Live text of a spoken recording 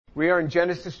We are in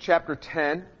Genesis chapter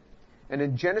 10, and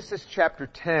in Genesis chapter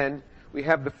 10, we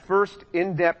have the first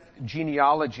in-depth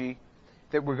genealogy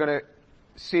that we're going to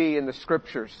see in the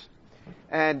scriptures.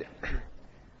 And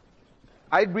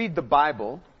I read the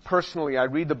Bible, personally, I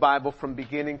read the Bible from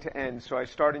beginning to end. So I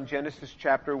start in Genesis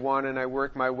chapter 1 and I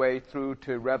work my way through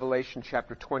to Revelation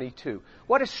chapter 22.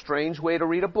 What a strange way to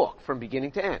read a book from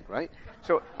beginning to end, right?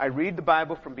 So I read the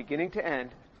Bible from beginning to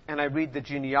end, and I read the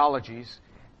genealogies,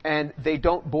 and they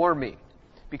don't bore me,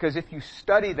 because if you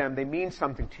study them, they mean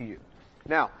something to you.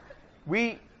 Now,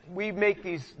 we make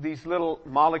these little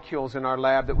molecules in our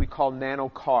lab that we call nano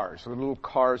cars, or little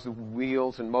cars with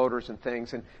wheels and motors and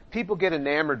things, and people get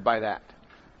enamored by that.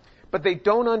 But they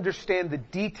don't understand the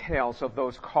details of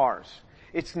those cars.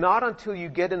 It's not until you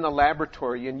get in the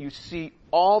laboratory and you see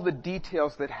all the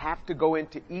details that have to go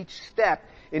into each step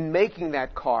in making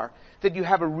that car that you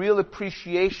have a real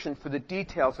appreciation for the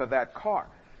details of that car.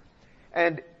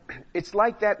 And it's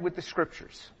like that with the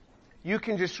scriptures. You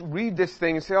can just read this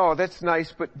thing and say, oh, that's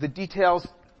nice, but the details,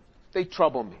 they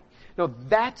trouble me. No,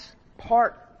 that's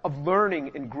part of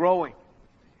learning and growing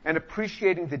and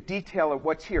appreciating the detail of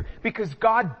what's here. Because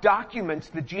God documents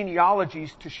the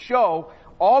genealogies to show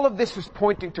all of this is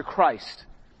pointing to Christ.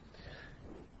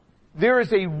 There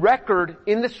is a record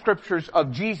in the scriptures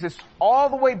of Jesus all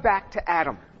the way back to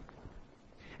Adam.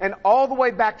 And all the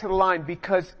way back to the line,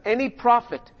 because any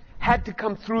prophet had to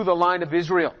come through the line of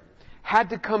Israel, had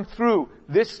to come through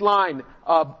this line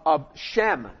of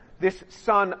Shem, this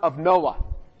son of Noah,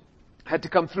 had to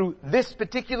come through this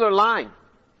particular line.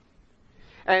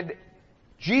 And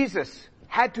Jesus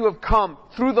had to have come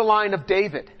through the line of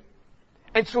David.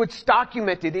 And so it's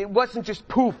documented. It wasn't just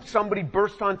poof, somebody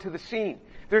burst onto the scene.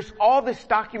 There's all this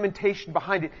documentation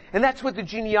behind it. And that's what the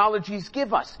genealogies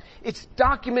give us. It's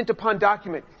document upon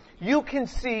document. You can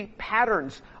see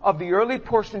patterns of the early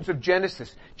portions of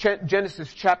Genesis,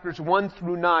 Genesis chapters 1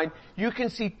 through 9. You can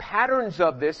see patterns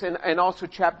of this, and also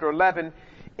chapter 11,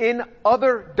 in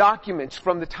other documents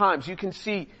from the times. You can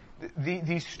see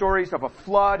these stories of a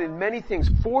flood and many things.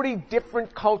 40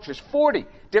 different cultures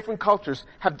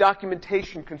have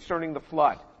documentation concerning the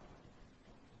flood.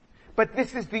 But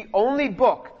this is the only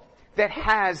book that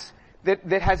has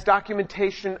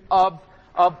documentation of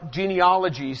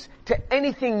genealogies to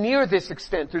anything near this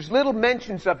extent. There's little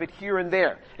mentions of it here and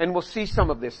there, and we'll see some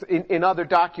of this in other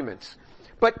documents.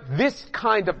 But this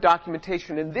kind of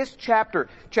documentation in this chapter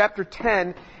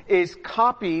 10, is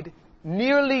copied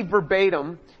nearly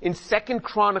verbatim in 2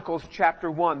 Chronicles chapter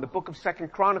 1, the book of 2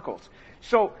 Chronicles.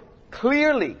 So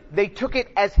clearly they took it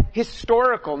as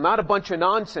historical, not a bunch of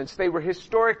nonsense. They were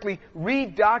historically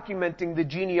redocumenting the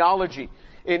genealogy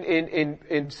in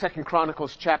 2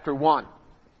 Chronicles chapter 1.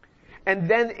 And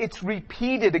then it's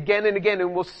repeated again and again,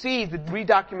 and we'll see the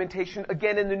redocumentation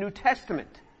again in the New Testament.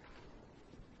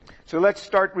 So let's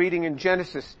start reading in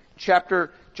Genesis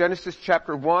chapter 10.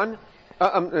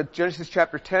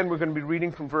 We're going to be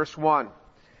reading from verse 1.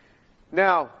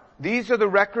 Now, these are the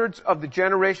records of the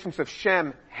generations of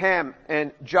Shem, Ham,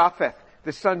 and Japheth,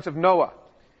 the sons of Noah,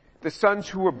 the sons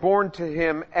who were born to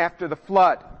him after the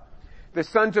flood. The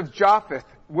sons of Japheth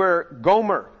were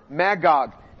Gomer,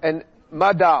 Magog, and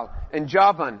Madal, and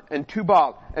Javan, and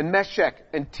Tubal, and Meshech,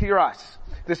 and Tiras.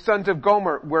 The sons of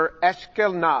Gomer were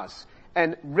Ashkenaz,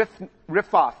 and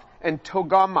Riphath, and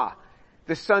Togarmah.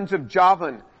 The sons of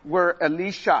Javan were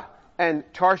Elisha, and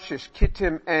Tarshish,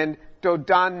 Kittim, and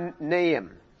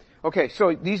Dodanaim. Okay,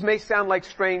 so these may sound like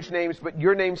strange names, but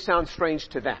your names sound strange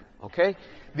to them, okay?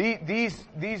 These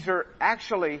are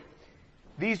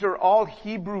all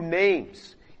Hebrew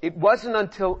names. It wasn't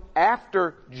until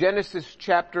after Genesis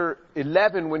chapter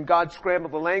 11, when God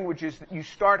scrambled the languages, that you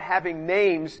start having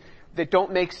names that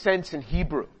don't make sense in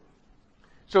Hebrew.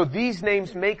 So these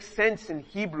names make sense in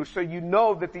Hebrew, so you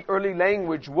know that the early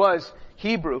language was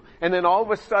Hebrew. And then all of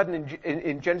a sudden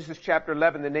in Genesis chapter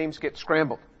 11, the names get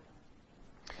scrambled.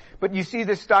 But you see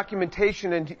this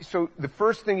documentation, and so the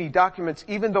first thing he documents,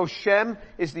 even though Shem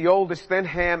is the oldest, then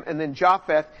Ham, and then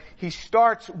Japheth, he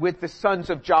starts with the sons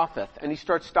of Japheth, and he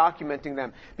starts documenting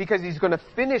them. Because he's going to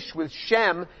finish with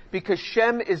Shem, because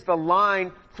Shem is the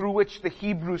line through which the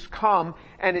Hebrews come,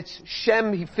 and it's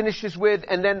Shem he finishes with,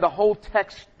 and then the whole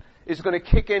text is going to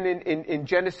kick in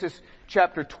Genesis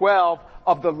chapter 12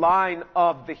 of the line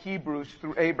of the Hebrews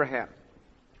through Abraham.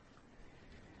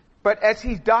 But as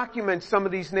he documents some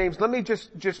of these names, let me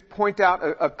just point out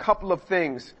a couple of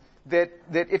things that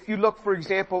if you look, for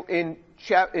example, in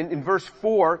verse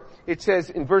 4, it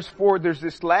says in verse 4, there's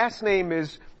this last name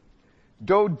is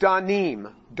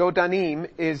Dodanim. Dodanim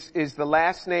is the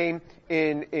last name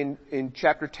in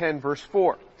chapter 10, verse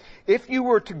 4. If you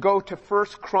were to go to if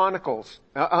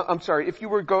you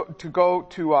were to go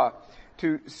to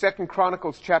 2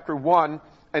 Chronicles chapter 1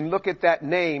 and look at that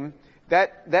name,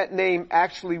 that name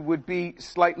actually would be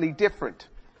slightly different.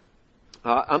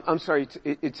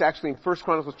 It's actually in 1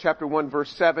 Chronicles chapter 1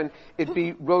 verse 7, it'd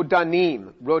be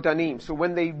Rodanim. So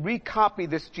when they recopy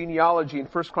this genealogy in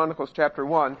 1 Chronicles chapter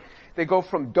 1, they go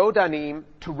from Dodanim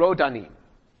to Rodanim.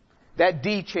 That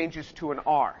D changes to an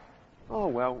R. Oh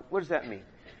well, what does that mean?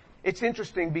 It's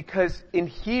interesting because in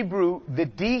Hebrew, the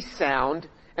D sound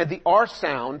and the R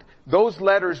sound, those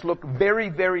letters look very,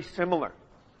 very similar.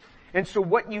 And so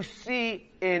what you see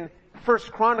in 1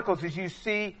 Chronicles is you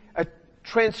see a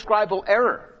transcribal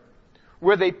error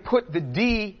where they put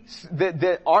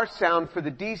the R sound for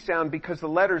the D sound because the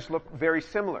letters look very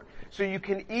similar. So you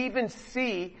can even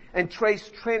see and trace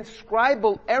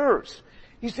transcribal errors.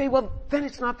 You say, well, then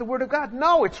it's not the Word of God.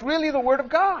 No, it's really the Word of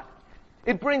God.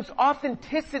 It brings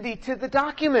authenticity to the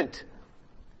document.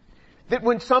 That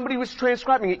when somebody was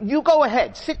transcribing it, you go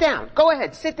ahead, sit down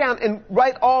and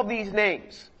write all these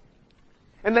names.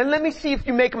 And then let me see if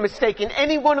you make a mistake in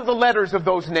any one of the letters of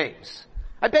those names.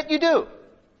 I bet you do.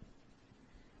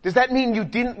 Does that mean you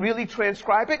didn't really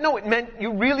transcribe it? No, it meant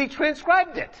you really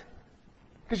transcribed it.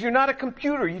 Because you're not a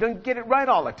computer. You don't get it right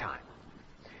all the time.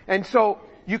 And so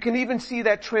you can even see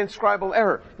that transcribal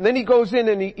error. And then he goes in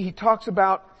and he talks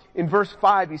about, in verse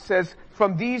 5, he says,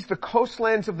 from these the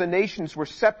coastlands of the nations were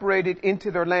separated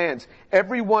into their lands,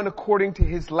 every one according to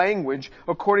his language,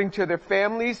 according to their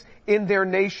families in their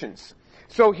nations.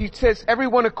 So he says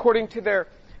everyone according to their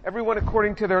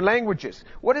languages.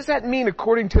 What does that mean,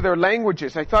 according to their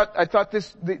languages? I thought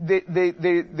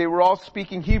they were all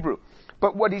speaking Hebrew.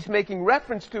 But what he's making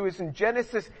reference to is in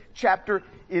Genesis chapter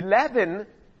 11,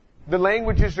 the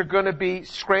languages are going to be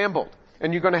scrambled.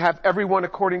 And you're going to have everyone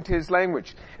according to his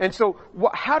language. And so,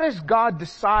 how does God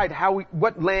decide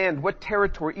what land, what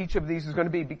territory each of these is going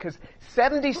to be? Because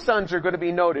 70 sons are going to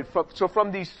be noted. So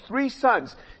from these 3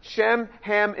 sons, Shem,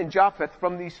 Ham, and Japheth,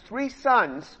 from these 3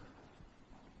 sons,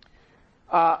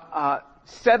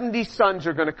 70 sons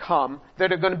are going to come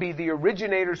that are going to be the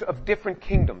originators of different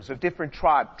kingdoms, of different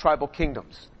tribal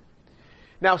kingdoms.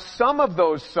 Now, some of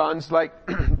those sons, like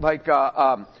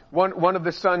one of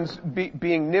the sons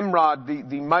being Nimrod,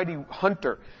 the mighty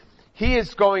hunter, he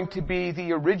is going to be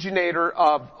the originator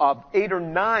of 8 or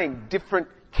 9 different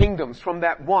kingdoms from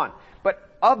that one.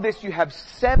 But of this, you have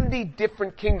 70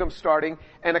 different kingdoms starting,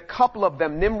 and a couple of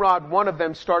them, Nimrod, one of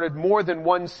them started more than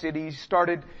one city.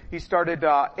 He started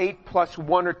 8 plus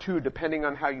 1 or 2, depending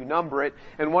on how you number it,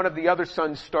 and one of the other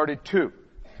sons started 2.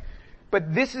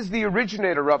 But this is the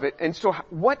originator of it. And so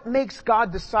what makes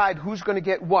God decide who's going to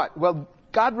get what? Well,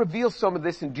 God reveals some of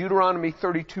this in Deuteronomy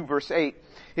 32 verse 8.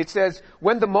 It says,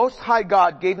 when the Most High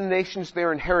God gave the nations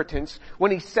their inheritance, when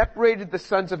he separated the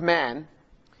sons of man,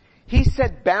 he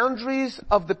set boundaries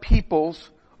of the peoples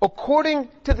according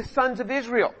to the sons of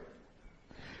Israel.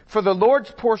 For the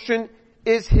Lord's portion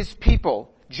is his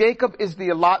people. Jacob is the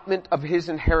allotment of his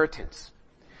inheritance.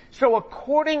 So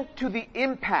according to the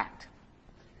impact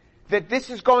that this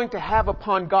is going to have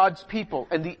upon God's people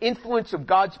and the influence of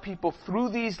God's people through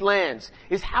these lands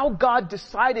is how God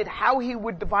decided how he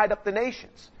would divide up the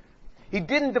nations. He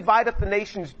didn't divide up the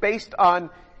nations based on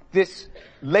this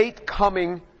late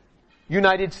coming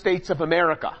United States of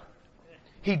America.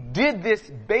 He did this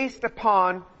based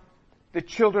upon the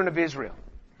children of Israel.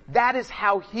 That is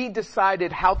how he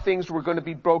decided how things were going to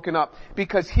be broken up,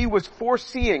 because he was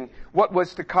foreseeing what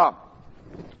was to come.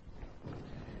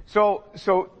 So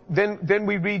then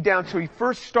we read down. So he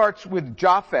first starts with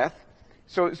Japheth.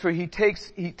 So he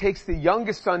takes the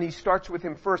youngest son. He starts with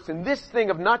him first. And this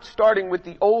thing of not starting with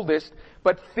the oldest,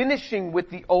 but finishing with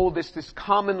the oldest is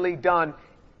commonly done,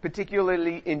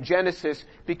 particularly in Genesis,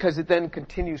 because it then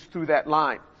continues through that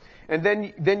line. And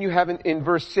then you have in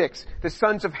verse 6, the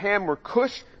sons of Ham were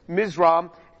Cush, Mizraim,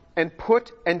 and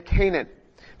Put, and Canaan.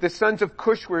 The sons of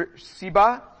Cush were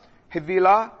Seba,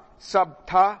 Havilah,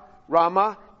 Sabta,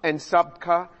 Rama, and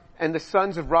Sabka, and the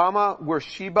sons of Rama were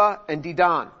Sheba and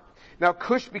Dedan. Now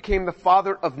Cush became the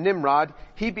father of Nimrod.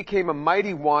 He became a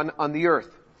mighty one on the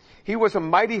earth. He was a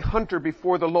mighty hunter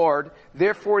before the Lord.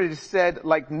 Therefore it is said,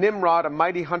 like Nimrod, a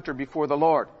mighty hunter before the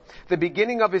Lord. The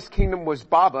beginning of his kingdom was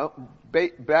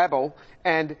Babel,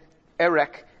 and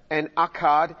Erech, and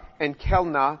Akkad, and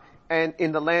Kelna, and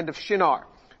in the land of Shinar.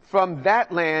 From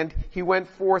that land he went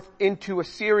forth into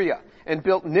Assyria, and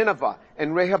built Nineveh,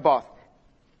 and Rehoboth,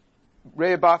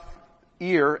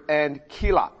 Ir, and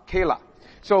Keilah.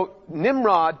 So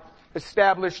Nimrod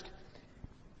established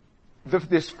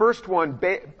this first one,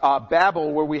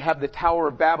 Babel, where we have the Tower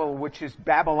of Babel, which is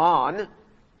Babylon.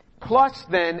 plus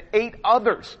then 8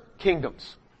 others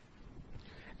kingdoms.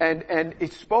 And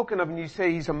it's spoken of, and you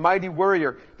say he's a mighty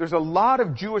warrior. There's a lot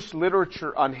of Jewish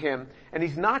literature on him, and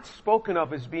he's not spoken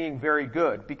of as being very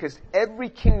good, because every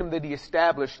kingdom that he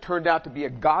established turned out to be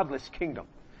a godless kingdom.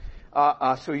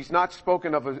 So he's not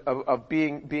spoken of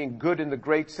being good in the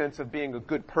great sense of being a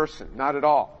good person. Not at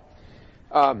all.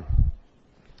 And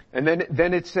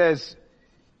then it says,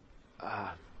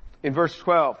 in verse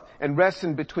 12, and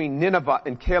Resen between Nineveh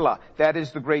and Keilah, that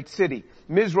is the great city.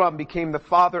 Mizraim became the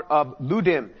father of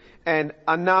Ludim and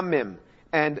Anamim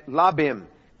and Labim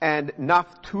and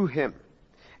Naphtuhim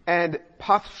and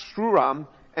Pathshuram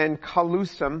and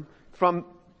Kalusim,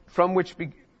 from which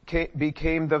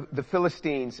became the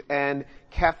Philistines and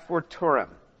Caphtorturim.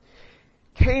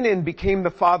 Canaan became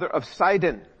the father of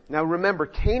Sidon. Now remember,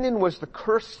 Canaan was the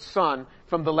cursed son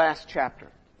from the last chapter.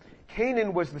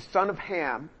 Canaan was the son of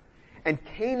Ham, and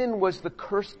Canaan was the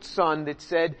cursed son that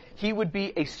said he would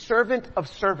be a servant of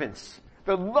servants,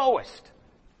 the lowest.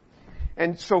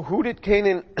 And so who did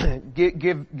Canaan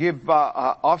give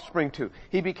offspring to?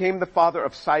 He became the father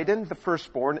of Sidon, the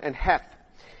firstborn, and Heth,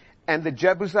 and the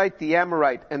Jebusite, the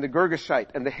Amorite, and the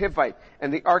Girgashite, and the Hivite,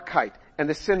 and the Archite, and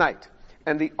the Sinite,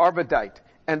 and the Arvadite,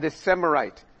 and the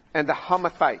Semirite, and the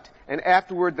Hamathite. And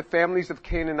afterward the families of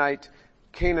Canaanite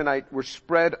were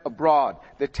spread abroad.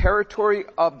 The territory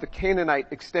of the Canaanite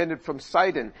extended from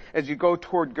Sidon as you go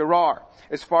toward Gerar,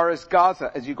 as far as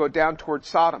Gaza as you go down toward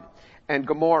Sodom and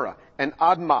Gomorrah and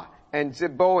Admah and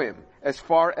Zeboim as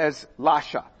far as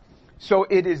Lasha. So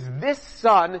it is this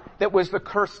son that was the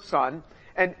cursed son.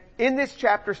 And in this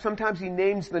chapter, sometimes he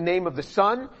names the name of the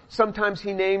son, sometimes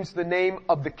he names the name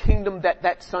of the kingdom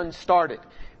that son started.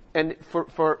 And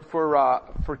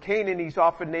for Canaan, he's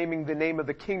often naming the name of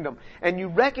the kingdom. And you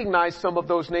recognize some of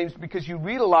those names because you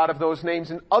read a lot of those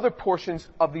names in other portions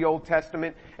of the Old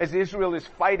Testament as Israel is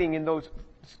fighting in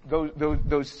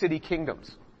those city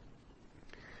kingdoms.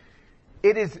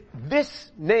 It is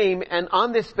this name, and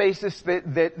on this basis that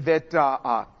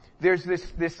there's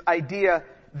this idea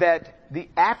that the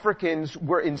Africans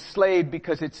were enslaved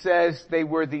because it says they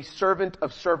were the servant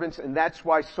of servants, and that's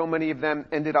why so many of them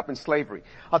ended up in slavery.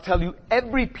 I'll tell you,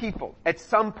 every people at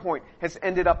some point has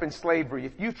ended up in slavery.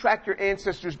 If you track your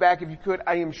ancestors back, if you could,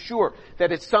 I am sure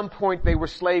that at some point they were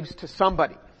slaves to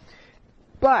somebody.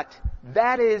 But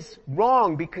that is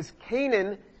wrong because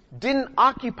Canaan didn't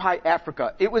occupy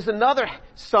Africa. It was another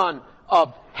son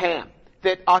of Ham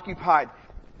that occupied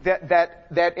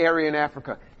that area in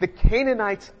Africa. The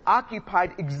Canaanites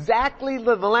occupied exactly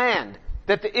the land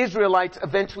that the Israelites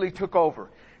eventually took over.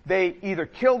 They either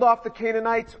killed off the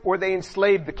Canaanites or they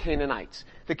enslaved the Canaanites.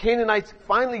 The Canaanites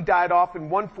finally died off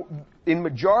in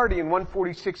majority in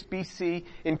 146 BC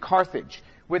in Carthage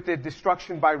with the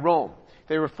destruction by Rome.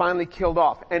 They were finally killed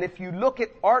off. And if you look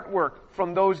at artwork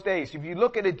from those days, if you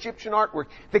look at Egyptian artwork,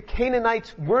 the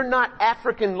Canaanites were not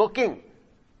African looking.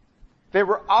 They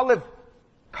were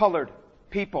olive-colored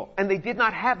people, and they did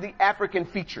not have the African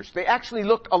features. They actually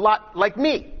looked a lot like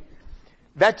me.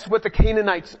 That's what the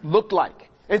Canaanites looked like.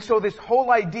 And so this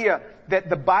whole idea that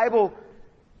the Bible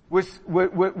was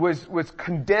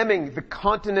condemning the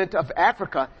continent of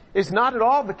Africa is not at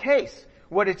all the case.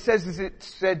 What it says is it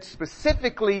said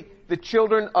specifically the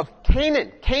children of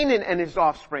Canaan and his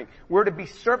offspring were to be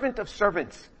servant of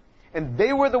servants. And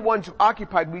they were the ones who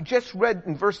occupied. We just read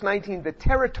in verse 19 the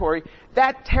territory.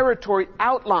 That territory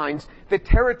outlines the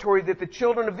territory that the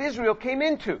children of Israel came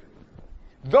into.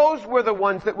 Those were the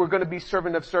ones that were going to be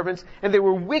servant of servants, and they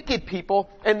were wicked people,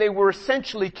 and they were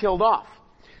essentially killed off.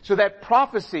 So that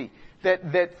prophecy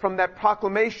that from that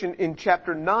proclamation in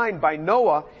chapter 9 by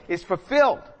Noah is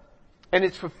fulfilled. And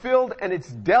it's fulfilled and it's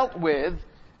dealt with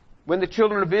when the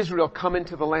children of Israel come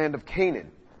into the land of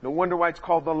Canaan. No wonder why it's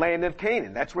called the land of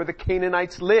Canaan. That's where the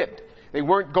Canaanites lived. They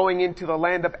weren't going into the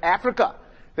land of Africa.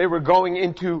 They were going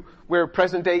into where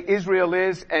present day Israel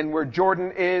is and where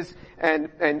Jordan is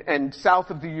and south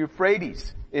of the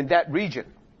Euphrates in that region.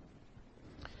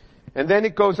 And then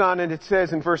it goes on and it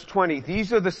says in verse 20,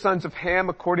 these are the sons of Ham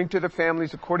according to their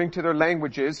families, according to their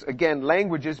languages. Again,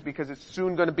 languages because it's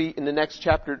soon going to be in the next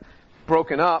chapter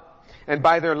broken up. And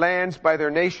by their lands, by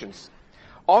their nations.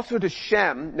 Also to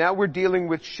Shem, now we're dealing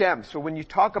with Shem. So when you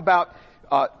talk about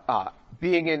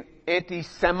being an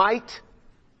anti-Semite,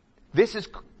 this is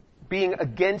being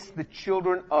against the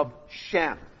children of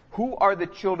Shem. Who are the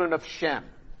children of Shem?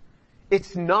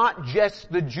 It's not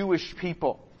just the Jewish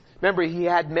people. Remember, he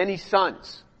had many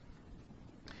sons.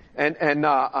 And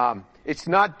it's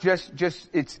not just,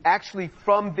 it's actually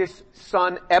from this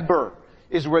son Eber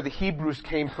is where the Hebrews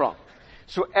came from.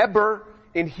 So Eber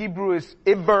in Hebrew is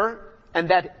Iber,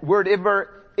 and that word Iber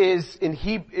is in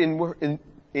Hebrew,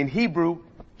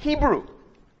 Hebrew.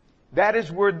 That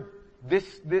is where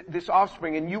this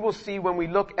offspring, and you will see when we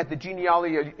look at the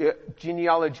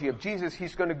genealogy of Jesus,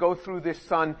 he's going to go through this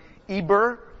son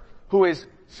Eber, who is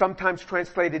sometimes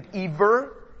translated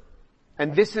Ever,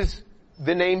 and this is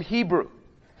the name Hebrew.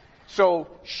 So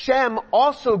Shem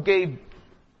also gave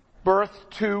birth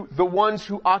to the ones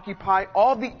who occupy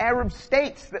all the Arab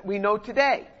states that we know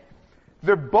today.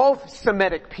 They're both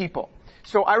Semitic people.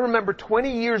 So I remember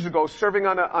 20 years ago serving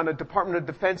on a Department of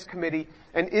Defense committee,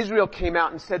 and Israel came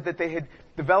out and said that they had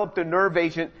developed a nerve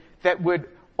agent that would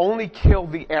only kill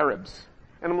the Arabs.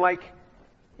 And I'm like,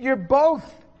 you're both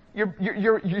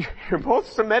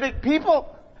Semitic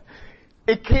people.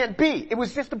 It can't be. It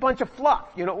was just a bunch of fluff.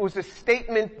 It was a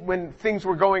statement when things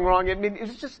were going wrong. I mean, it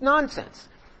was just nonsense.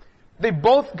 They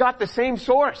both got the same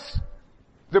source.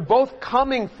 They're both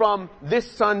coming from this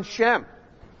son Shem.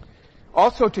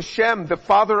 Also to Shem, the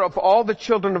father of all the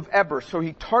children of Eber. So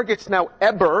he targets now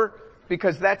Eber,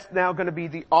 because that's now going to be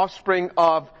the offspring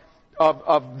of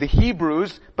the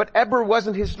Hebrews. But Eber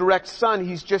wasn't his direct son.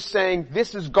 He's just saying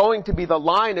this is going to be the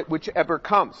line at which Eber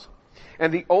comes.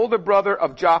 And the older brother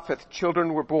of Japheth,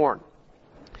 children were born.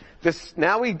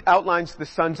 Now he outlines the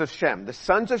sons of Shem. The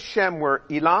sons of Shem were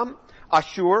Elam,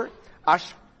 Ashur,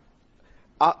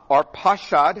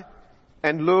 Arpachshad,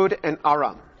 and Lud, and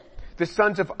Aram. The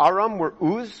sons of Aram were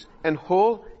Uz, and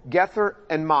Hul, Gether,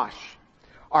 and Mash.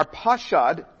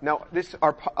 Arpachshad, now this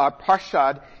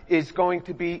Arpachshad is going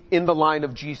to be in the line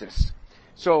of Jesus.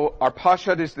 So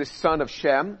Arpachshad is the son of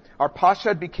Shem.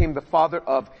 Arpachshad became the father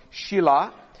of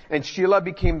Shelah, and Shelah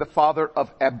became the father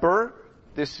of Eber,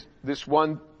 this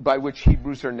one by which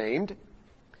Hebrews are named.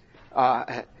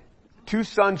 2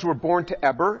 sons were born to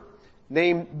Eber.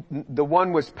 The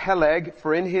one was Peleg,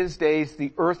 for in his days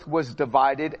the earth was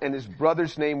divided, and his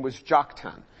brother's name was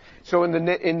Joktan. So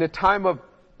in the time of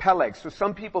Peleg, so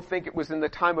some people think it was in the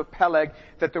time of Peleg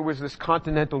that there was this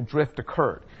continental drift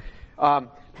occurred.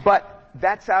 But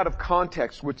that's out of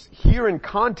context. What's here in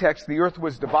context, the earth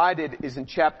was divided, is in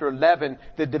chapter 11,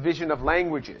 the division of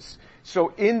languages.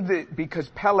 So because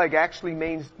Peleg actually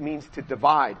means to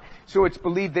divide. So it's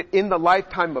believed that in the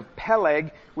lifetime of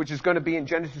Peleg, which is going to be in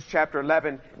Genesis chapter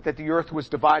 11, that the earth was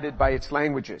divided by its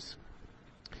languages.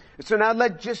 So now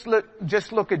let's just look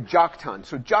at Joktan.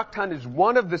 So Joktan is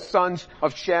one of the sons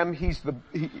of Shem. He's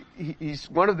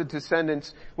one of the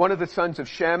descendants, one of the sons of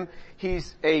Shem.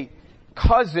 He's a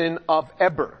cousin of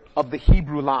Eber, of the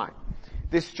Hebrew line.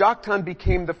 This Joktan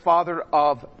became the father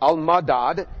of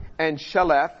Almadad, and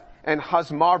Sheleph, and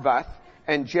Hazmarvath,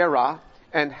 and Jerah,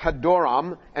 and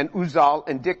Hadoram, and Uzal,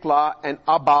 and Diklah, and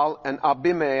Abal, and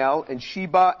Abimael, and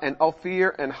Sheba, and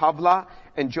Ophir, and Havlah,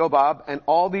 and Jobab, and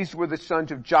all these were the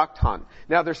sons of Joktan.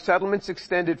 Now their settlements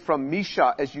extended from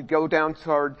Misha as you go down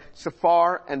toward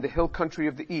Sephar and the hill country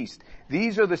of the east.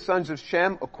 These are the sons of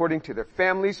Shem according to their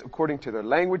families, according to their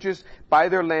languages, by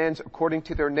their lands, according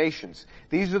to their nations.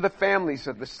 These are the families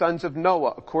of the sons of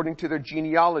Noah according to their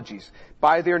genealogies,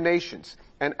 by their nations.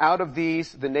 And out of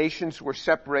these the nations were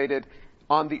separated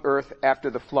on the earth after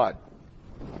the flood.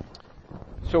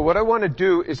 So what I want to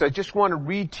do is I just want to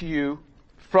read to you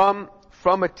from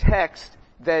a text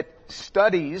that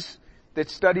studies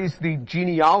the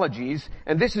genealogies,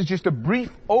 and this is just a brief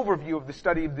overview of the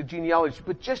study of the genealogy,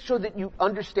 but just so that you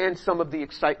understand some of the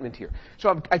excitement here.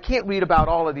 So I can't read about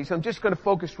all of these. I'm just going to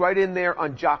focus right in there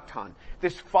on Joktan,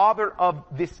 this father of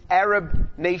this Arab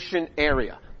nation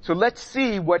area. So let's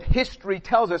see what history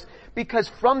tells us, because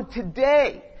from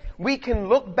today, we can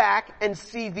look back and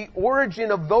see the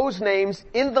origin of those names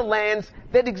in the lands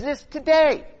that exist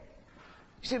today.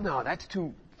 You say, no, that's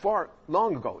too far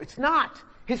long ago. It's not.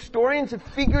 Historians have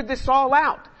figured this all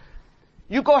out.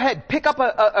 You go ahead, pick up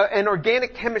an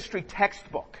organic chemistry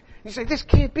textbook. You say, this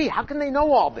can't be. How can they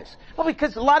know all this? Well,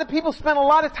 because a lot of people spend a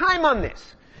lot of time on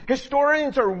this.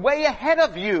 Historians are way ahead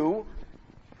of you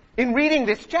in reading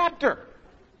this chapter.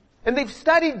 And they've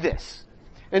studied this.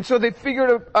 And so they've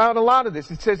figured out a lot of this.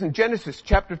 It says in Genesis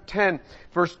chapter 10,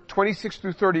 verse 26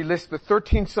 through 30, lists the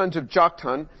 13 sons of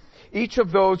Joktan, each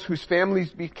of those whose families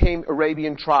became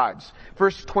Arabian tribes.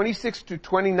 Verse 26 to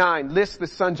 29 lists the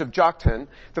sons of Joktan,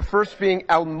 the first being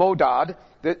Almodad,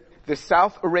 the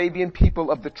South Arabian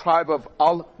people of the tribe of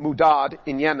Al-Mudad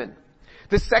in Yemen.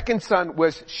 The second son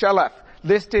was Sheleph,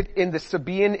 listed in the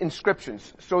Sabaean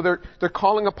inscriptions. So they're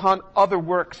calling upon other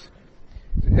works.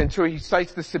 And so he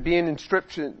cites the Sabaean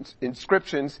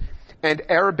inscriptions and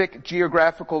Arabic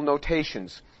geographical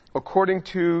notations. According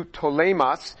to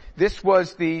Ptolemus, this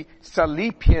was the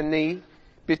Salipiani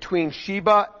between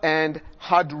Sheba and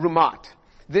Hadrumat.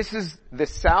 This is the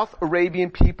South Arabian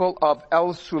people of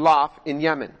El-Sulaf in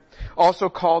Yemen, also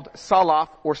called Salaf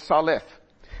or Salif.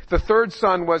 The third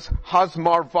son was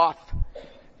Hazarmaveth,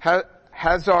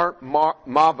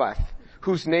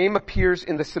 whose name appears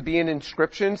in the Sabaean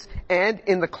inscriptions and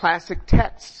in the classic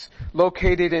texts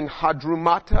located in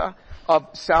Hadramawt of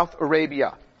South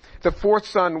Arabia. The fourth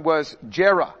son was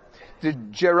Jerah, the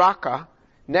Jeraka,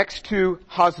 next to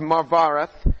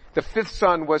Hazarmaveth. The fifth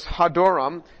son was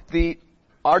Hadoram, the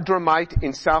Ardramite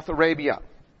in South Arabia.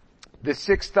 The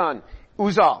sixth son,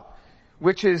 Uzal,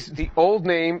 which is the old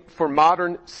name for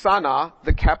modern Sana'a,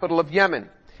 the capital of Yemen.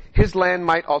 His land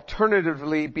might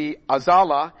alternatively be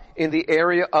Azala in the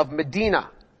area of Medina.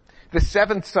 The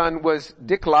seventh son was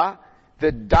Dikla,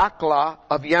 the Dakla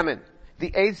of Yemen.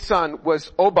 The eighth son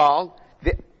was Obal,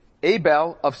 the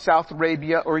Abel of South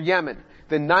Arabia or Yemen.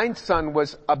 The ninth son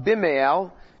was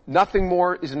Abimael. Nothing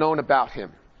more is known about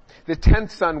him. The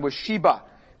 10th son was Sheba,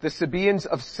 the Sabaeans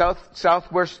of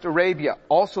southwest Arabia,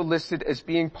 also listed as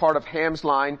being part of Ham's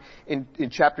line in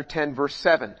chapter 10, verse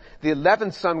 7. The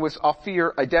 11th son was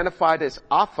Ophir, identified as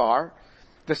Athar,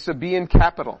 the Sabaean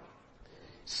capital.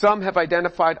 Some have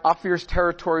identified Ophir's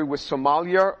territory with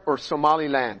Somalia or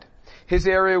Somaliland. His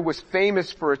area was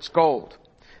famous for its gold.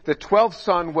 The 12th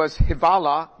son was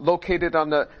Hivala, located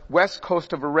on the west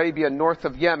coast of Arabia, north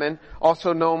of Yemen,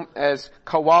 also known as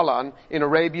Kawalan in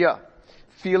Arabia.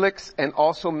 Felix, and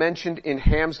also mentioned in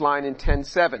Ham's line in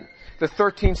 10:7. The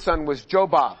 13th son was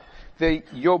Jobab, the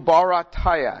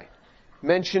Yobaratai,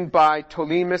 mentioned by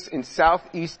Ptolemus in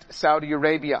southeast Saudi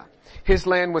Arabia. His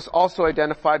land was also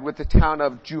identified with the town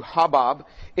of Juhabab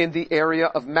in the area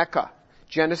of Mecca.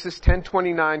 Genesis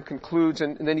 10:29 concludes,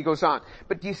 and then he goes on.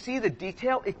 But do you see the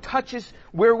detail? It touches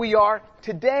where we are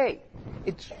today.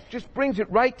 It just brings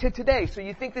it right to today. So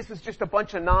you think this is just a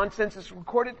bunch of nonsense that's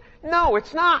recorded? No,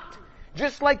 it's not.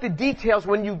 Just like the details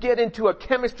when you get into a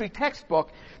chemistry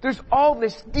textbook, there's all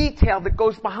this detail that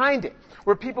goes behind it,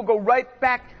 where people go right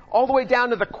back all the way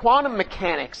down to the quantum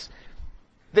mechanics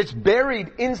that's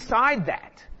buried inside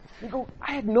that. You go,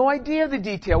 I had no idea the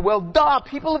detail. Well, duh,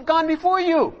 people have gone before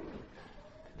you.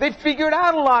 They've figured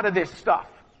out a lot of this stuff.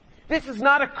 This is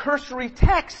not a cursory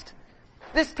text.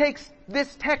 This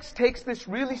text takes this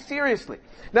really seriously.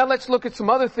 Now let's look at some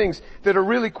other things that are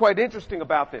really quite interesting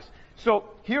about this. So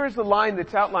here is the line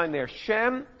that's outlined there.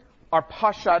 Shem,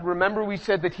 Arpachshad. Remember we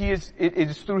said that it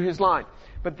is through his line.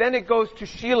 But then it goes to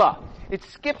Shelah. It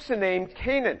skips the name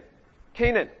Canaan.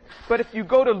 But if you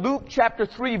go to Luke chapter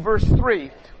 3 verse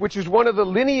 3, which is one of the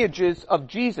lineages of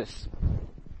Jesus.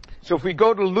 So if we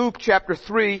go to Luke chapter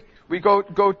 3, we go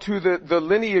to the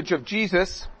lineage of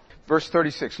Jesus, verse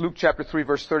 36. Luke chapter 3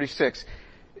 verse 36.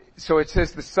 So it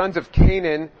says the sons of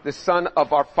Canaan, the son of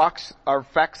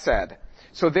Arphaxad.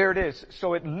 So there it is.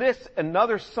 So it lists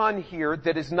another son here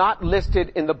that is not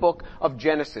listed in the book of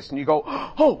Genesis. And you go,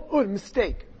 oh, a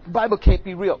mistake. The Bible can't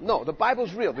be real. No, the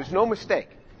Bible's real. There's no mistake.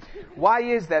 Why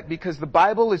is that? Because the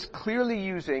Bible is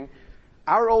clearly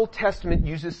our Old Testament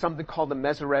uses something called the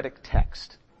Masoretic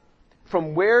text.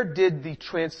 From where did the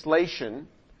translation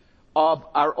of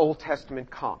our Old Testament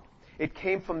come? It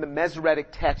came from the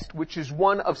Masoretic text, which is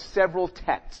one of several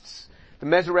texts. The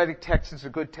Masoretic text is a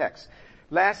good text.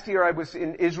 Last year I was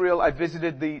in Israel. I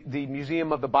visited the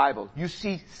Museum of the Bible. You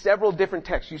see several different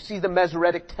texts. You see the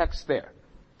Masoretic text there.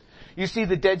 You see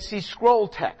the Dead Sea Scroll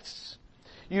texts.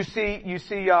 You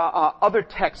see other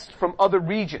texts from other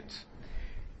regions.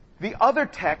 The other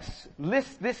texts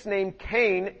list this name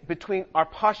Cain between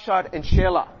Arpachshad and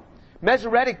Shelah.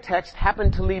 Masoretic texts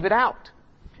happened to leave it out.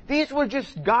 These were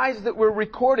just guys that were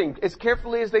recording as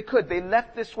carefully as they could. They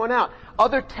left this one out.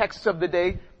 Other texts of the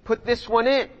day put this one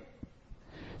in.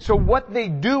 So what they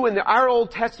do in our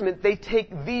Old Testament, they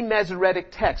take the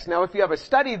Masoretic text. Now if you have a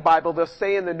studied Bible, they'll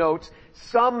say in the notes,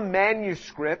 some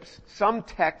manuscripts, some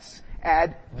texts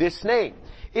add this name.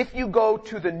 If you go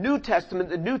to the New Testament,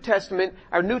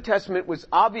 our New Testament was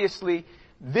obviously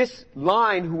this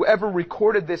line, whoever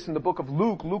recorded this in the book of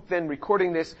Luke then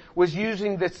recording this, was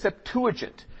using the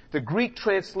Septuagint, the Greek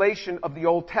translation of the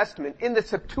Old Testament. In the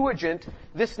Septuagint,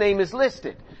 this name is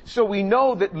listed. So we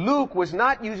know that Luke was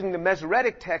not using the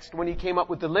Masoretic text when he came up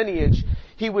with the lineage.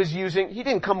 He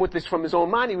didn't come with this from his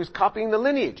own mind, he was copying the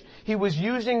lineage. He was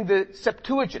using the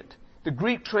Septuagint, the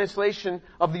Greek translation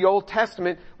of the Old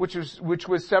Testament, which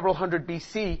was several hundred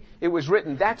BC, it was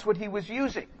written. That's what he was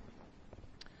using.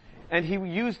 And he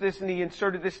used this and he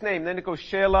inserted this name. Then it goes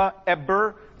Shelah,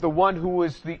 Eber, the one who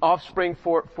was the offspring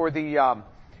for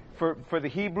the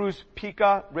Hebrews,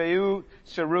 Pekah, Reu,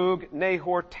 Serug,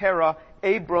 Nahor, Terah,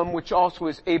 Abram, which also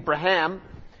is Abraham.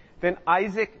 Then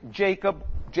Isaac, Jacob.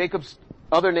 Jacob's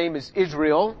other name is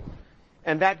Israel.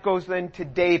 and that goes then to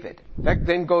David. That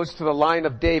then goes to the line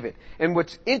of David. And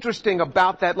what's interesting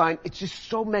about that line, it's just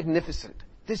so magnificent.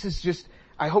 This is just,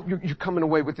 I hope you're coming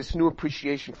away with this new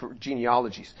appreciation for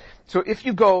genealogies. So if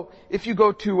you go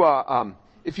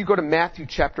to Matthew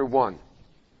chapter 1.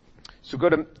 So go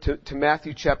to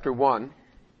Matthew chapter 1.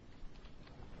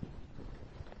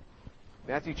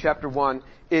 Matthew chapter 1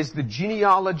 is the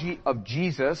genealogy of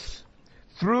Jesus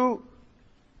through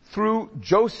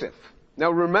Joseph.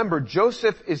 Now remember,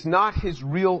 Joseph is not his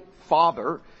real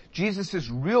father. Jesus'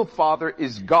 real father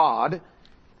is God.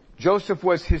 Joseph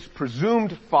was his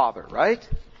presumed father, right?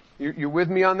 You're with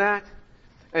me on that?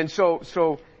 And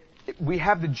so we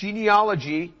have the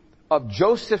genealogy of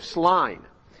Joseph's line.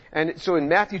 And so in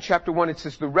Matthew chapter 1 it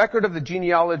says, the record of the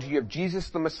genealogy of Jesus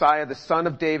the Messiah, the son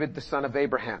of David, the son of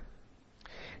Abraham.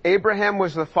 Abraham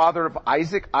was the father of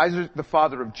Isaac, Isaac the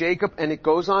father of Jacob, and it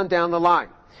goes on down the line.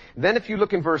 Then if you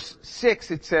look in verse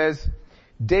 6, it says,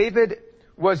 David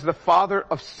was the father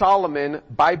of Solomon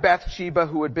by Bathsheba,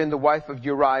 who had been the wife of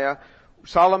Uriah.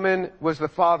 Solomon was the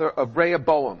father of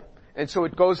Rehoboam. And so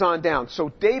it goes on down. So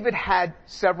David had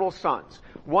several sons.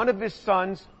 One of his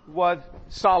sons was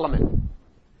Solomon.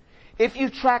 If you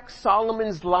track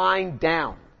Solomon's line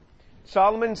down,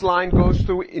 Solomon's line goes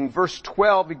through, in verse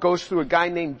 12, it goes through a guy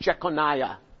named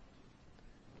Jeconiah.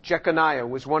 Jeconiah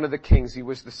was one of the kings. He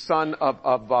was the son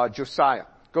of Josiah.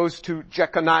 Goes to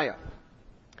Jeconiah.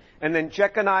 And then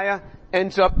Jeconiah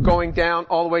ends up going down,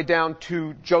 all the way down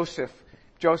to Joseph.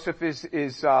 Joseph is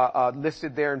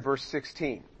listed there in verse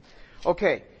 16.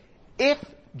 Okay. If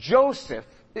Joseph,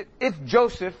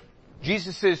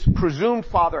 Jesus' presumed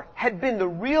father, had been the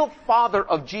real father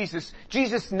of Jesus,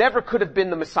 Jesus never could have been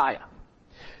the Messiah.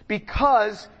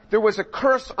 Because there was a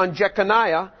curse on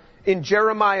Jeconiah in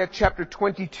Jeremiah chapter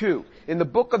 22. In the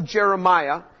book of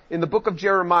Jeremiah, the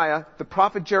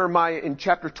prophet Jeremiah in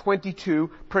chapter 22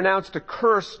 pronounced a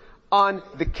curse on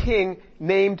the king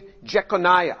named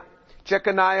Jeconiah.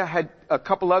 Jeconiah had a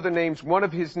couple other names. One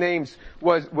of his names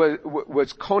was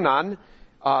Conan,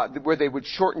 where they would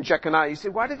shorten Jeconiah. You say,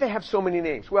 why do they have so many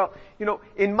names? Well,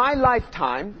 in my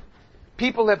lifetime,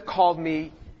 people have called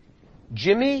me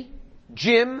Jimmy,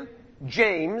 Jim,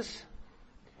 James,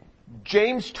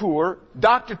 James Tour,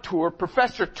 Dr. Tour,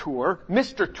 Professor Tour,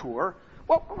 Mr. Tour.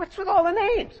 Well, what's with all the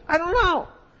names? I don't know.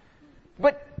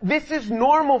 But this is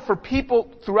normal for people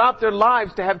throughout their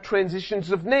lives to have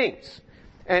transitions of names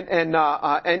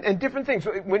and different things.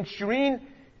 When Shireen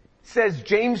says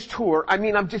James Tour,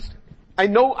 I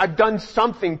know I've done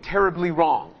something terribly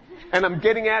wrong, and I'm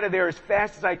getting out of there as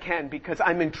fast as I can because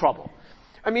I'm in trouble.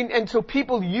 And so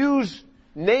people use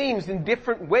names in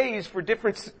different ways for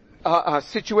different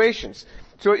situations.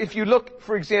 So if you look,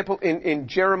 for example, in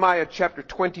Jeremiah chapter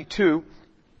 22,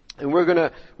 and we're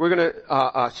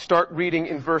gonna start reading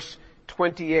in verse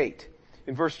 28.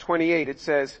 In verse 28 it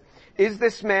says, is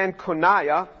this man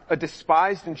Coniah a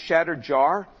despised and shattered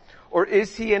jar? Or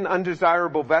is he an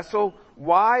undesirable vessel?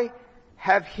 Why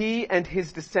have he and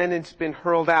his descendants been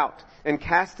hurled out and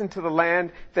cast into the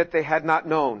land that they had not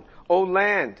known? O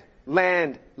land,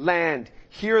 land, land,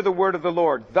 hear the word of the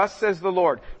Lord. Thus says the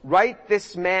Lord, write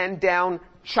this man down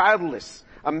childless,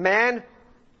 a man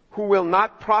who will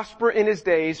not prosper in his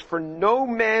days, for no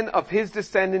man of his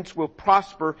descendants will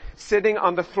prosper sitting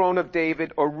on the throne of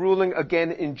David or ruling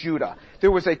again in Judah.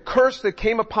 There was a curse that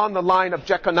came upon the line of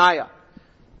Jeconiah.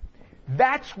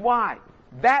 That's why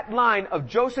that line of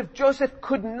Joseph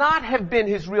could not have been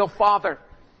his real father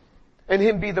and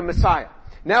him be the Messiah.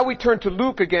 Now we turn to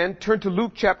Luke again. Turn to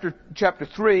Luke chapter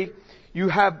 3. You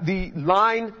have the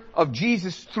line of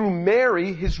Jesus through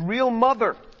Mary, his real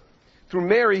mother. Through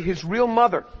Mary, his real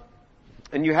mother.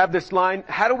 And you have this line.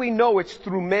 How do we know it's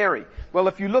through Mary? Well,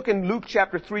 if you look in Luke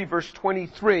chapter 3 verse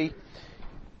 23,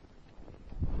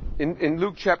 in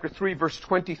Luke chapter 3 verse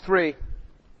 23,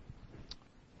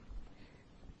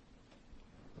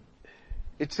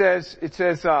 it says,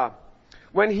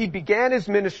 when he began his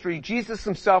ministry, Jesus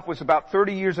himself was about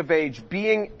 30 years of age,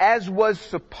 being, as was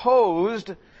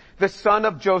supposed, the son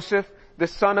of Joseph, the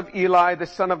son of Eli, the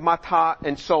son of Mattah,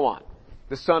 and so on.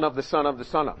 The son of the son of the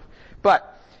son of. But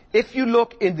if you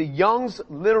look in the Young's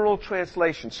literal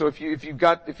translation, so if you've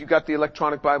got the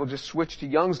electronic Bible, just switch to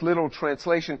Young's literal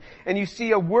translation, and you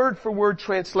see a word for word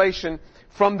translation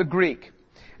from the Greek.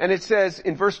 And it says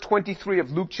in verse 23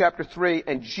 of Luke chapter 3,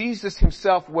 and Jesus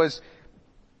himself was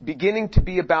beginning to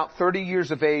be about 30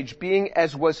 years of age, being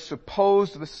as was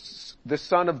supposed the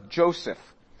son of Joseph.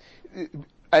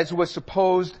 As was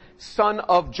supposed son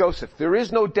of Joseph. There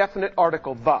is no definite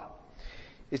article, the.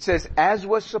 It says, as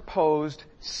was supposed,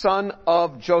 son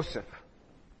of Joseph.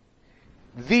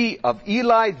 the of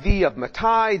Eli, the of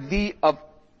Mattai, the of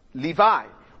Levi.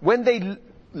 When they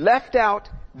left out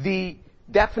the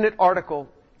definite article,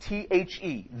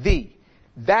 T-H-E, the,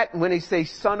 that when they say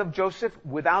son of Joseph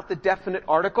without the definite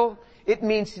article, it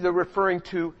means they're referring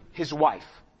to his wife,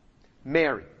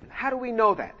 Mary. How do we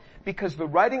know that? Because the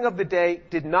writing of the day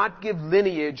did not give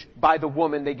lineage by the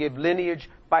woman, they gave lineage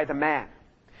by the man.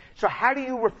 So how do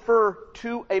you refer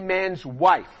to a man's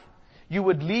wife? You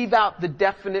would leave out the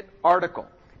definite article.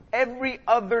 Every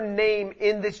other name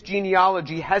in this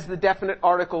genealogy has the definite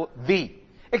article the,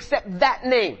 except that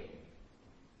name.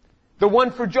 The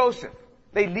one for Joseph.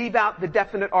 They leave out the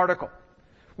definite article,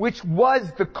 which was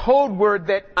the code word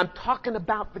that I'm talking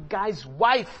about the guy's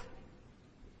wife.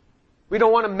 We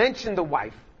don't want to mention the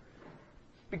wife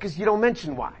because you don't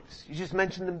mention wives. You just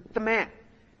mention the man.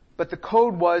 But the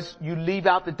code was you leave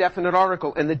out the definite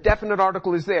article, and the definite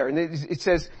article is there. And it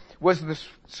says, was the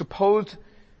supposed,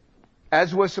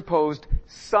 as was supposed,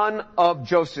 son of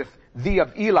Joseph, the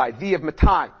of Eli, the of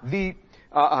Mattai, the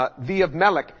of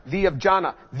Melech, the of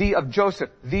Janna, the of Joseph,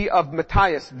 the of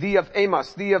Matthias, the of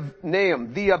Amos, the of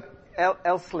Nahum, the of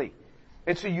Elsli.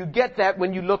 And so you get that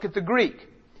when you look at the Greek.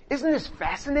 Isn't this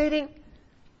fascinating?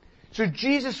 So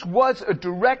Jesus was a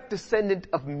direct descendant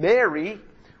of Mary.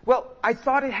 Well, I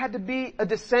thought it had to be a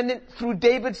descendant through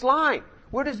David's line.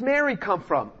 Where does Mary come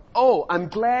from? Oh, I'm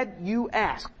glad you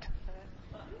asked.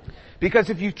 Because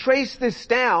if you trace this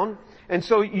down, and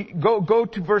so you go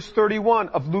to verse 31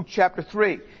 of Luke chapter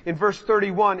 3. In verse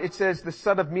 31 it says the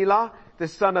son of Milah, the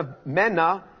son of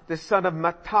Menah, the son of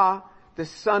Mattah, the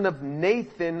son of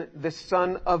Nathan, the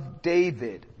son of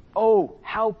David. Oh,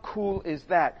 how cool is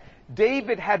that?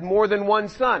 David had more than one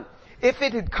son. If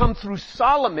it had come through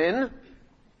Solomon,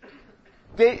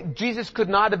 Jesus could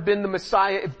not have been the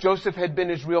Messiah if Joseph had been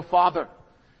his real father.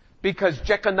 Because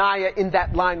Jeconiah in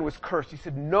that line was cursed. He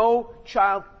said, no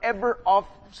child ever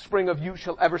offspring of you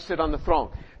shall ever sit on the throne.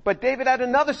 But David had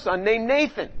another son named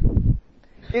Nathan.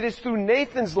 It is through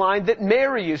Nathan's line that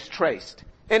Mary is traced.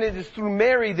 And it is through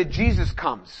Mary that Jesus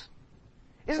comes.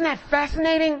 Isn't that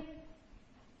fascinating?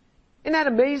 Isn't that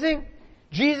amazing?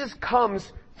 Jesus comes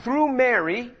through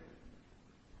Mary,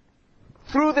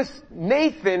 through this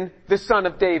Nathan, the son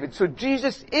of David. So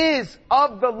Jesus is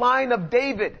of the line of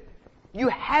David. You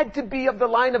had to be of the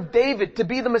line of David to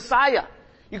be the Messiah.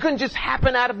 You couldn't just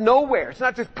happen out of nowhere. It's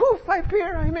not just poof, I'm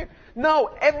here. No,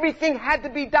 everything had to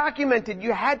be documented.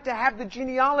 You had to have the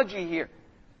genealogy here.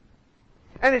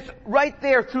 And it's right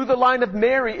there through the line of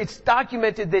Mary, it's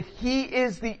documented that he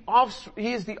is the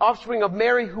offspring of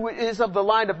Mary, who is of the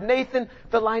line of Nathan,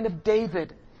 the line of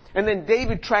David. And then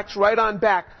David tracks right on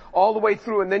back all the way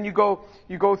through, and then you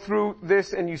go through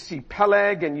this and you see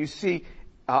Peleg and you see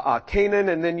Canaan,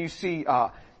 and then you see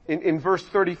in verse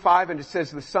 35, and it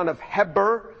says the son of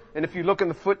Heber, and if you look in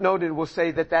the footnote, it will say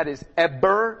that is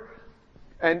Eber,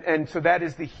 and so that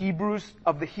is the Hebrews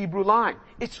of the Hebrew line.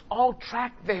 It's all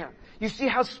tracked there. You see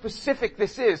how specific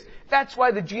this is. That's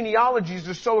why the genealogies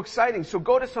are so exciting. So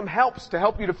go to some helps to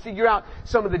help you to figure out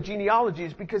some of the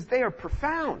genealogies, because they are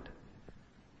profound.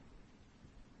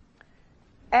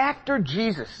 After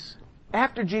Jesus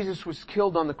was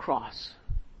killed on the cross,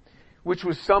 which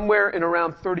was somewhere in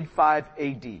around 35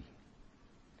 AD.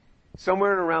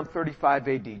 Somewhere in around 35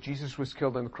 AD, Jesus was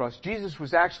killed on the cross. Jesus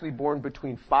was actually born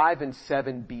between 5 and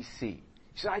 7 BC. You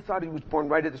said, I thought he was born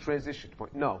right at the transition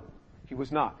point. No, he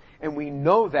was not. And we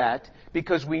know that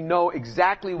because we know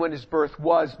exactly when his birth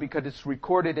was, because it's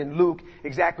recorded in Luke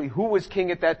exactly who was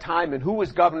king at that time and who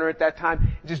was governor at that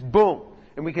time. Just boom.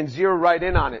 And we can zero right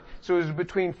in on it. So it was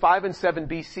between 5 and 7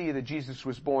 BC that Jesus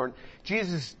was born.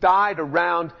 Jesus died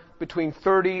around between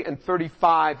 30 and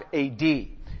 35 AD.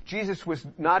 Jesus was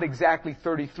not exactly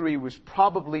 33, was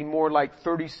probably more like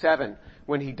 37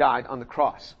 when he died on the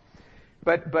cross.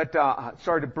 But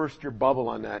sorry to burst your bubble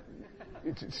on that,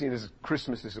 seeing as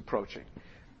Christmas is approaching.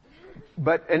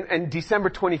 But, and December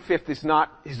 25th is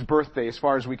not his birthday as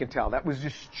far as we can tell. That was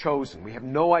just chosen. We have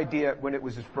no idea when it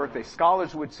was his birthday.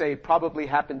 Scholars would say it probably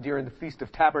happened during the Feast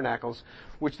of Tabernacles,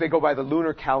 which they go by the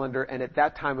lunar calendar, and at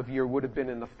that time of year would have been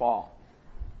in the fall.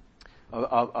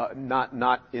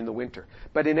 Not in the winter.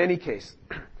 But in any case,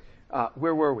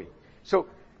 where were we? So,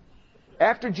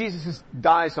 after Jesus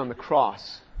dies on the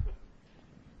cross,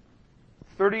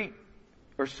 30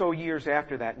 or so years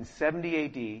after that, in 70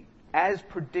 AD, as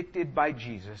predicted by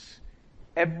Jesus,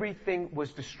 everything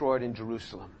was destroyed in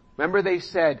Jerusalem. Remember they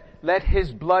said, let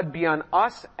his blood be on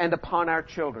us and upon our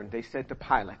children. They said to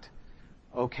Pilate,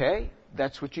 okay,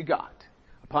 that's what you got.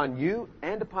 Upon you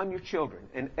and upon your children.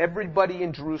 And everybody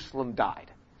in Jerusalem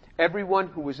died. Everyone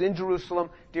who was in Jerusalem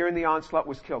during the onslaught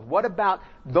was killed. What about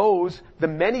those, the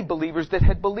many believers that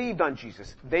had believed on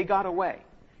Jesus? They got away.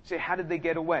 You say, how did they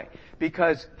get away?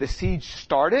 Because the siege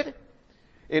started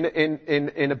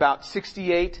in about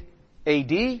 68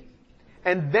 AD,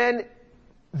 and then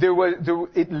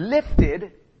it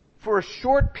lifted for a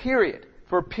short period,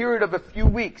 for a period of a few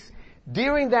weeks.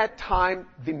 During that time,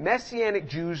 the Messianic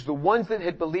Jews, the ones that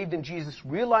had believed in Jesus,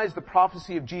 realized the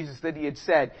prophecy of Jesus that he had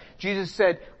said. Jesus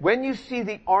said, when you see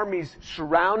the armies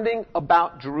surrounding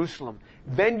about Jerusalem,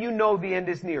 then you know the end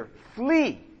is near.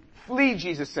 Flee! Flee,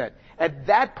 Jesus said. At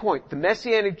that point, the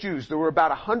Messianic Jews, there were about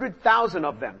 100,000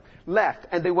 of them left,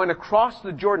 and they went across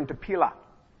the Jordan to Pila,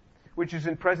 which is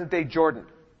in present-day Jordan.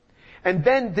 And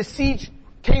then the siege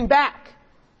came back.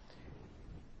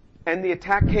 And the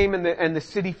attack came and the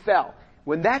city fell.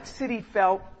 When that city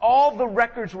fell, all the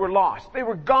records were lost. They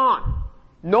were gone.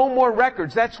 No more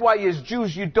records. That's why as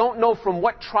Jews, you don't know from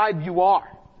what tribe you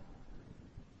are.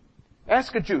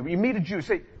 Ask a Jew. You meet a Jew,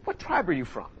 say, what tribe are you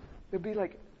from? They'll be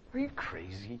like, are you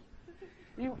crazy?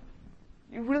 You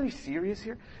really serious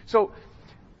here? So,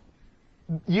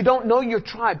 you don't know your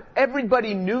tribe.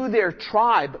 Everybody knew their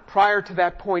tribe prior to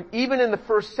that point. Even in the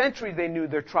first century, they knew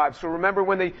their tribe. So remember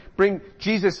when they bring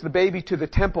Jesus, the baby, to the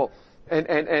temple, and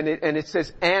it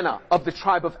says Anna of the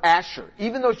tribe of Asher.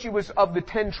 Even though she was of the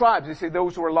 10 tribes, they say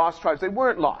those were lost tribes. They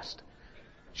weren't lost.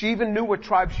 She even knew what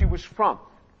tribe she was from.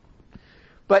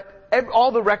 But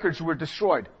all the records were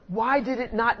destroyed. Why did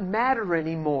it not matter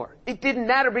anymore? It didn't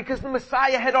matter because the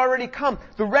Messiah had already come.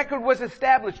 The record was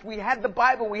established. We had the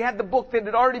Bible. We had the book that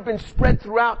had already been spread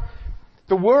throughout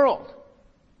the world.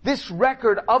 This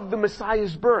record of the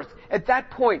Messiah's birth. At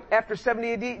that point, after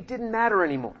 70 AD, it didn't matter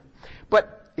anymore.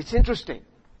 But it's interesting.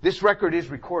 This record is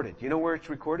recorded. You know where it's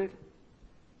recorded?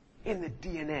 In the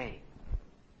DNA.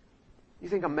 You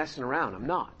think I'm messing around. I'm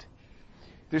not.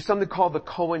 There's something called the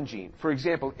Cohen gene. For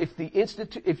example, if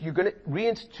you're going to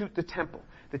reinstitute the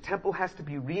temple has to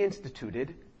be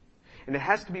reinstituted, and it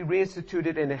has to be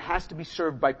reinstituted, and it has to be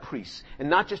served by priests. And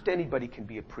not just anybody can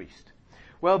be a priest.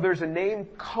 Well, there's a name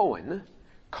Cohen.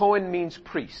 Cohen means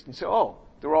priest. And so, oh,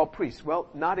 they're all priests. Well,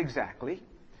 not exactly.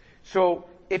 So,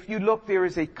 if you look, there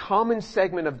is a common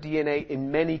segment of DNA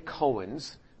in many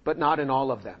Cohens, but not in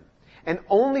all of them. And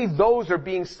only those are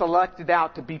being selected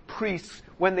out to be priests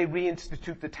when they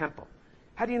reinstitute the temple.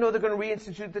 How do you know they're going to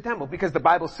reinstitute the temple? Because the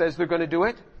Bible says they're going to do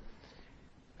it.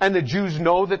 And the Jews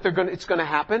know that it's going to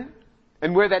happen.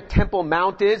 And where that Temple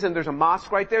Mount is, and there's a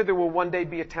mosque right there will one day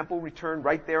be a temple returned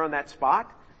right there on that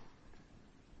spot.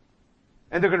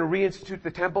 And they're going to reinstitute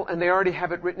the temple, and they already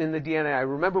have it written in the DNA. I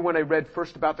remember when I read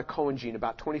first about the Cohen gene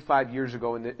about 25 years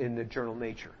ago in the journal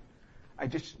Nature. I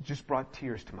just brought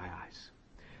tears to my eyes.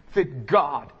 That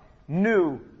God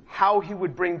knew how he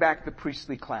would bring back the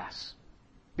priestly class.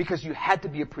 Because you had to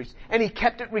be a priest. And he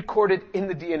kept it recorded in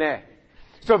the DNA.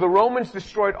 So the Romans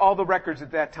destroyed all the records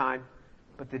at that time,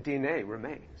 but the DNA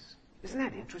remains. Isn't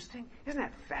that interesting? Isn't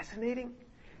that fascinating?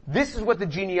 This is what the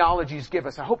genealogies give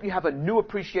us. I hope you have a new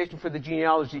appreciation for the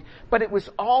genealogy. But it was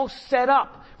all set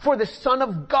up for the Son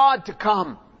of God to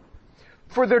come.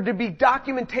 For there to be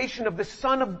documentation of the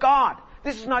Son of God.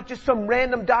 This is not just some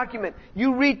random document.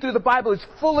 You read through the Bible, it's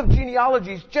full of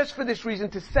genealogies just for this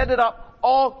reason, to set it up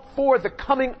all for the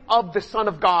coming of the Son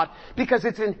of God. Because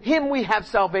it's in Him we have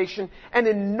salvation, and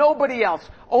in nobody else.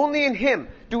 Only in Him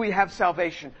do we have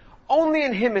salvation. Only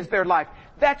in Him is there life.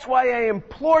 That's why I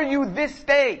implore you this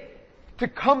day to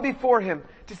come before Him,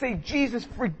 to say, Jesus,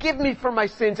 forgive me for my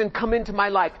sins and come into my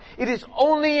life. It is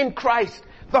only in Christ.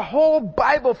 The whole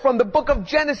Bible from the book of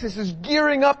Genesis is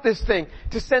gearing up this thing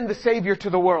to send the Savior to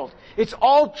the world. It's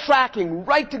all tracking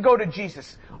right to go to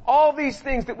Jesus. All these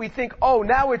things that we think, oh,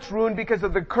 now it's ruined because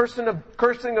of the cursing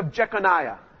of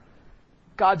Jeconiah.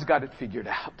 God's got it figured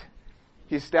out.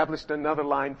 He established another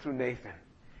line through Nathan,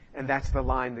 and that's the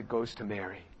line that goes to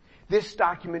Mary. This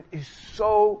document is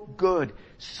so good,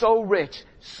 so rich,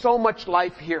 so much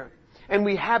life here. And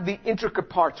we have the intricate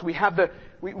parts. We have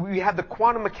the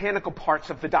quantum mechanical parts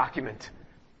of the document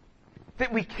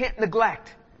that we can't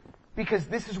neglect, because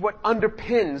this is what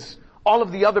underpins all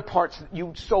of the other parts that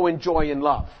you so enjoy and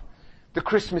love. The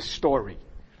Christmas story.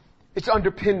 It's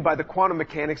underpinned by the quantum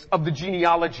mechanics of the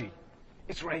genealogy.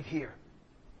 It's right here.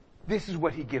 This is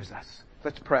what He gives us.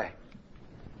 Let's pray.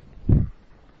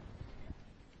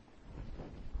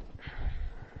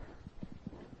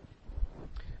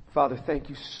 Father, thank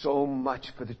you so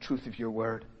much for the truth of your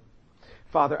word.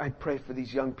 Father, I pray for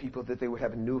these young people that they would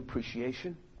have a new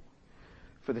appreciation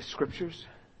for the scriptures,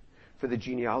 for the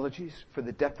genealogies, for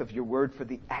the depth of your word, for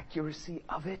the accuracy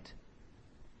of it.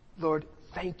 Lord,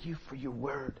 thank you for your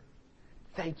word.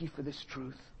 Thank you for this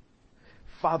truth.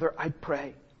 Father, I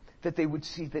pray that they would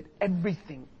see that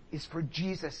everything is for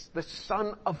Jesus, the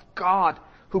Son of God,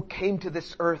 who came to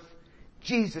this earth.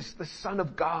 Jesus, the Son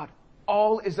of God.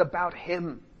 All is about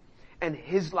Him and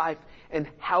His life and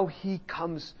how He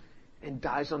comes and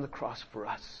dies on the cross for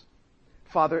us.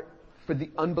 Father, for the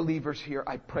unbelievers here,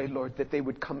 I pray, Lord, that they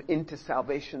would come into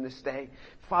salvation this day.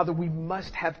 Father, we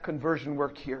must have conversion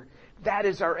work here. That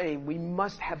is our aim. We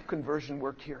must have conversion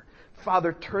work here.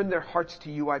 Father, turn their hearts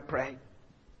to You, I pray.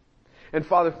 And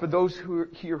Father, for those who are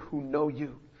here who know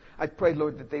You, I pray,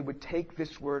 Lord, that they would take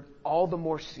this word all the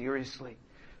more seriously.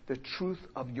 The truth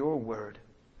of Your word.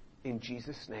 In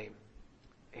Jesus' name,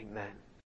 amen.